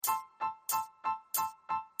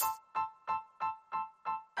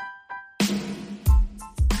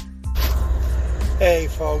Hey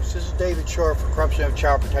folks, this is David Shore for Corruption of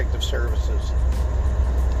Child Protective Services.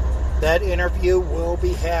 That interview will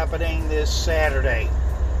be happening this Saturday.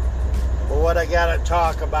 But what I got to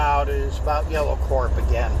talk about is about Yellow Corp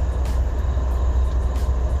again.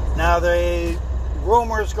 Now the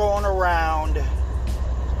rumors going around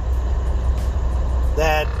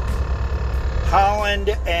that Holland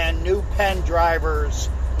and New Penn drivers,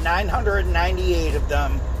 998 of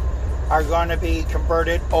them, are going to be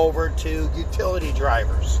converted over to utility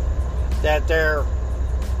drivers. That their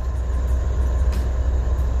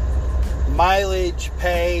mileage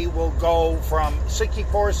pay will go from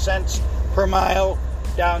 64 cents per mile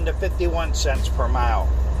down to 51 cents per mile.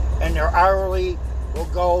 And their hourly will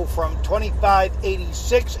go from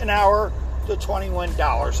 $25.86 an hour to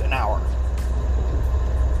 $21 an hour.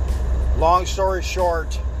 Long story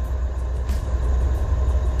short,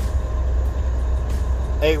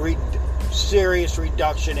 a serious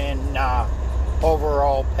reduction in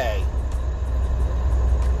overall pay.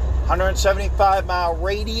 175 mile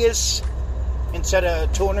radius instead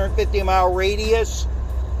of 250 mile radius.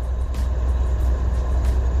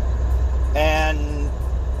 And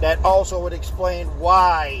that also would explain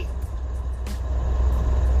why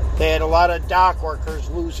they had a lot of dock workers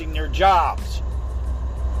losing their jobs.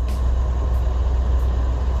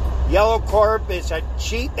 Yellow Corp is a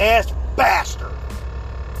cheap ass bastard.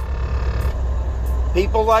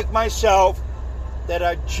 People like myself that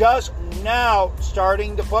are just now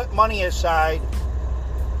starting to put money aside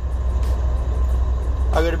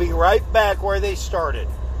are going to be right back where they started.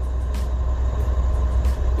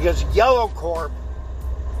 Because Yellow Corp,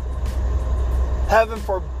 heaven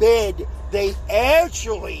forbid, they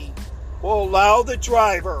actually will allow the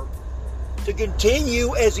driver to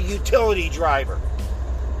continue as a utility driver.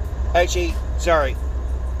 Actually, sorry,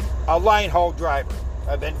 a line haul driver.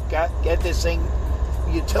 Get this thing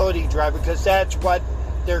utility driver, because that's what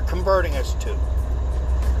they're converting us to.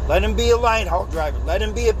 Let him be a line haul driver. Let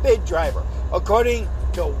him be a bid driver. According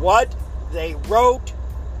to what they wrote,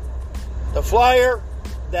 the flyer,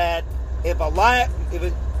 that if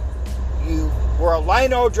you were a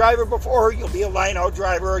line haul driver before, you'll be a line haul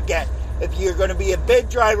driver again. If you're going to be a bid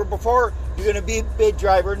driver before, you're going to be a bid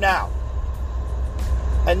driver now.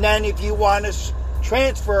 And then if you want to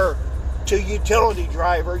transfer to utility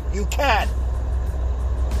driver, you can.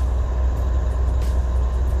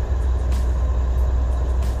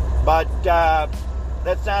 But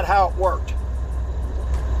that's not how it worked.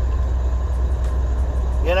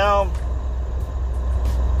 You know,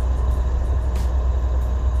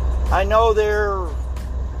 I know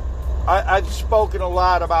I've spoken a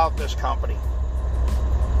lot about this company.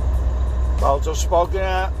 I've also spoken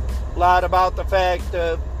a lot about the fact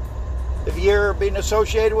that if you're being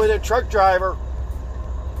associated with a truck driver,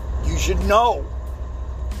 you should know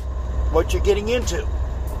what you're getting into.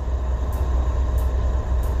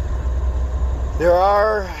 There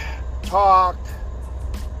are talk,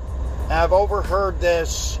 and I've overheard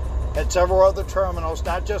this at several other terminals,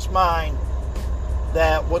 not just mine,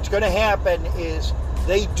 that what's going to happen is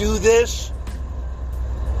they do this,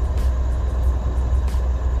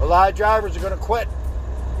 a lot of drivers are going to quit.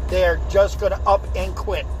 They're just going to up and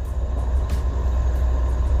quit.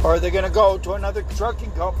 Or they're going to go to another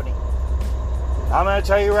trucking company. I'm going to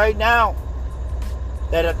tell you right now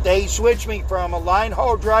that if they switch me from a line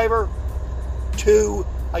haul driver to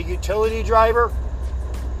a utility driver,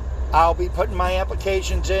 I'll be putting my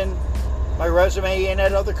applications in, my resume in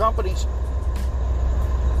at other companies.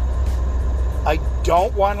 I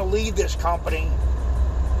don't want to leave this company,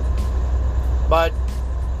 but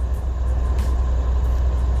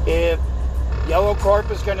if Yellow Corp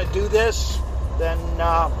is going to do this, then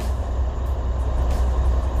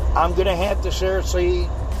I'm going to have to seriously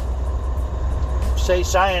say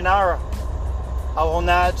sayonara. I will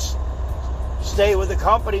not stay with a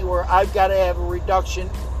company where I've got to have a reduction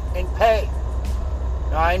in pay.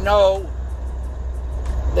 Now, I know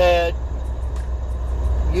that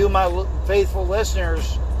you, my faithful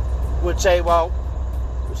listeners, would say, well,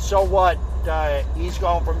 so what? He's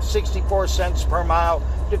going from 64 cents per mile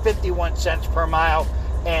to 51 cents per mile,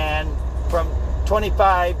 and from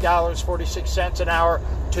 $25.46 an hour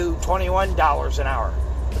to $21 an hour.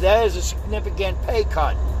 That is a significant pay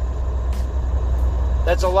cut.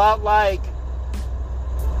 That's a lot like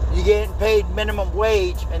you getting paid minimum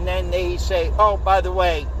wage, and then they say, oh, by the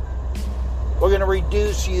way, we're going to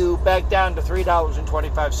reduce you back down to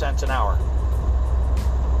 $3.25 an hour.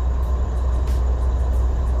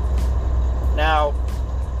 Now,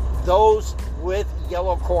 those with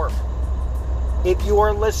Yellow Corp, if you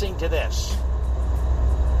are listening to this,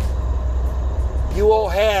 you will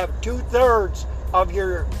have 2/3 of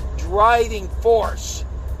your driving force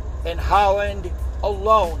in Holland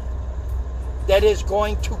alone that is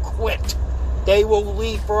going to quit. They will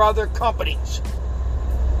leave for other companies.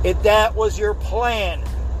 If that was your plan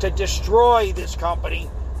to destroy this company,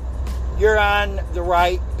 you're on the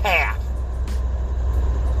right path.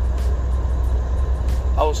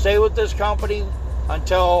 I will stay with this company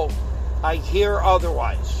until I hear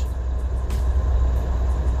otherwise.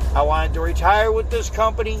 I wanted to retire with this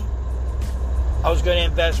company. I was going to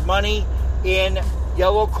invest money in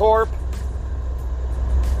Yellow Corp,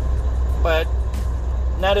 but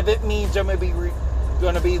none of it means I'm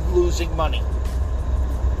going to be losing money.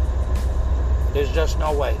 There's just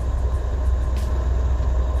no way.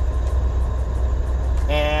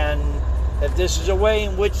 And if this is a way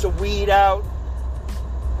in which to weed out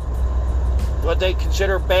what they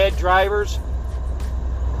consider bad drivers,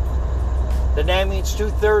 then that means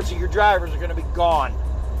 2/3 of your drivers are going to be gone.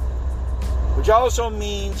 Which also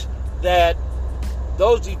means that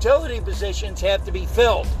those utility positions have to be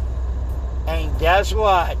filled. And guess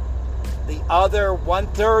what? The other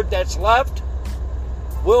 1/3 that's left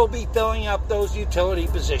will be filling up those utility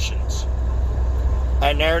positions.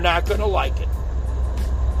 And they're not going to like it.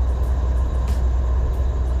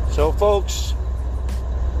 So, folks,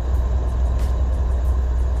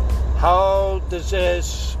 how does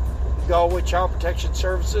this go with Child Protection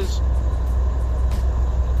Services?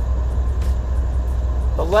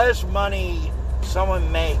 The less money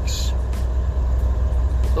someone makes,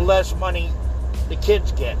 the less money the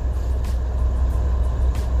kids get.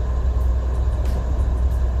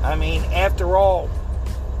 I mean, after all,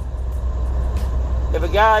 if a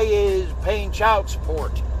guy is paying child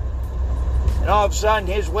support and all of a sudden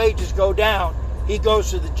his wages go down, he goes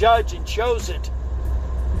to the judge and shows it,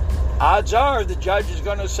 odds are the judge is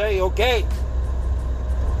going to say, okay.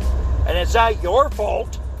 And it's not your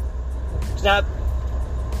fault. It's not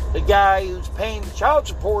the guy who's paying the child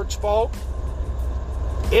support's fault.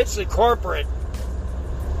 It's the corporate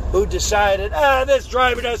who decided, this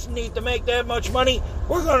driver doesn't need to make that much money.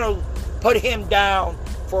 We're going to put him down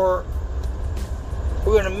we're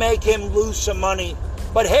going to make him lose some money.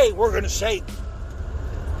 But hey, we're going to save.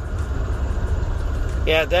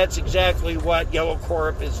 Yeah, that's exactly what Yellow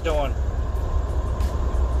Corp is doing.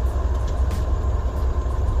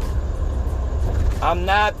 I'm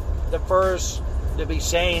not the first to be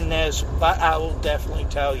saying this, but I will definitely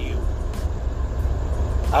tell you.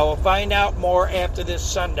 I will find out more after this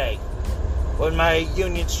Sunday when my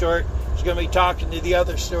union steward is going to be talking to the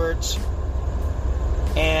other stewards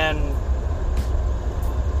and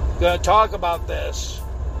going to talk about this,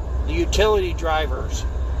 the utility drivers.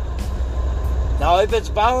 Now, if it's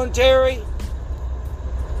voluntary,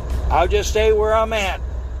 I'll just stay where I'm at.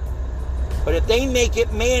 But if they make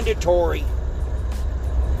it mandatory,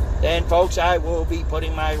 then, folks, I will be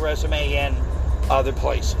putting my resume in other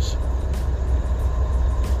places.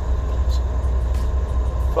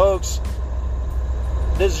 Folks,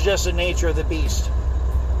 this is just the nature of the beast.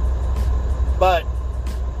 But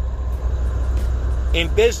in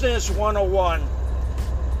Business 101,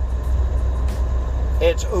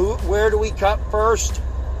 it's where do we cut first?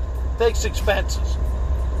 Fixed expenses.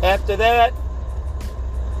 After that,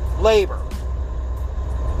 labor.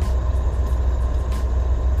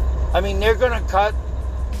 I mean, they're going to cut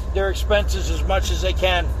their expenses as much as they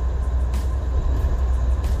can.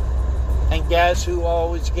 And guess who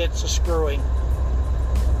always gets the screwing?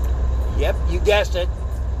 Yep, you guessed it.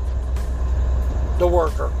 The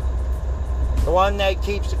worker. The one that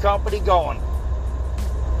keeps the company going.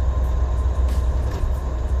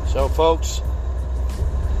 So, folks,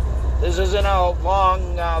 this isn't a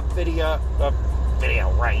long video,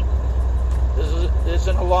 right? This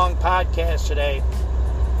isn't a long podcast today.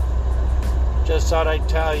 Just thought I'd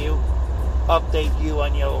tell you, update you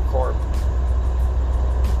on Yellow Corp.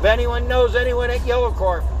 If anyone knows anyone at Yellow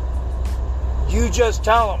Corp, you just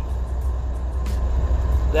tell them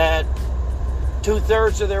that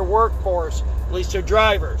 2/3 of their workforce, at least their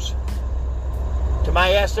drivers, to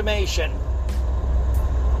my estimation,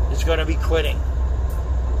 is going to be quitting.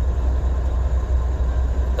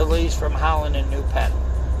 At least from Holland and New Penn.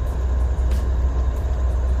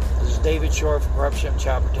 This is David Shore for Corruption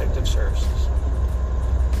Child Protective Services.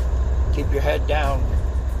 Keep your head down.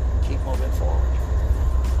 Keep moving forward.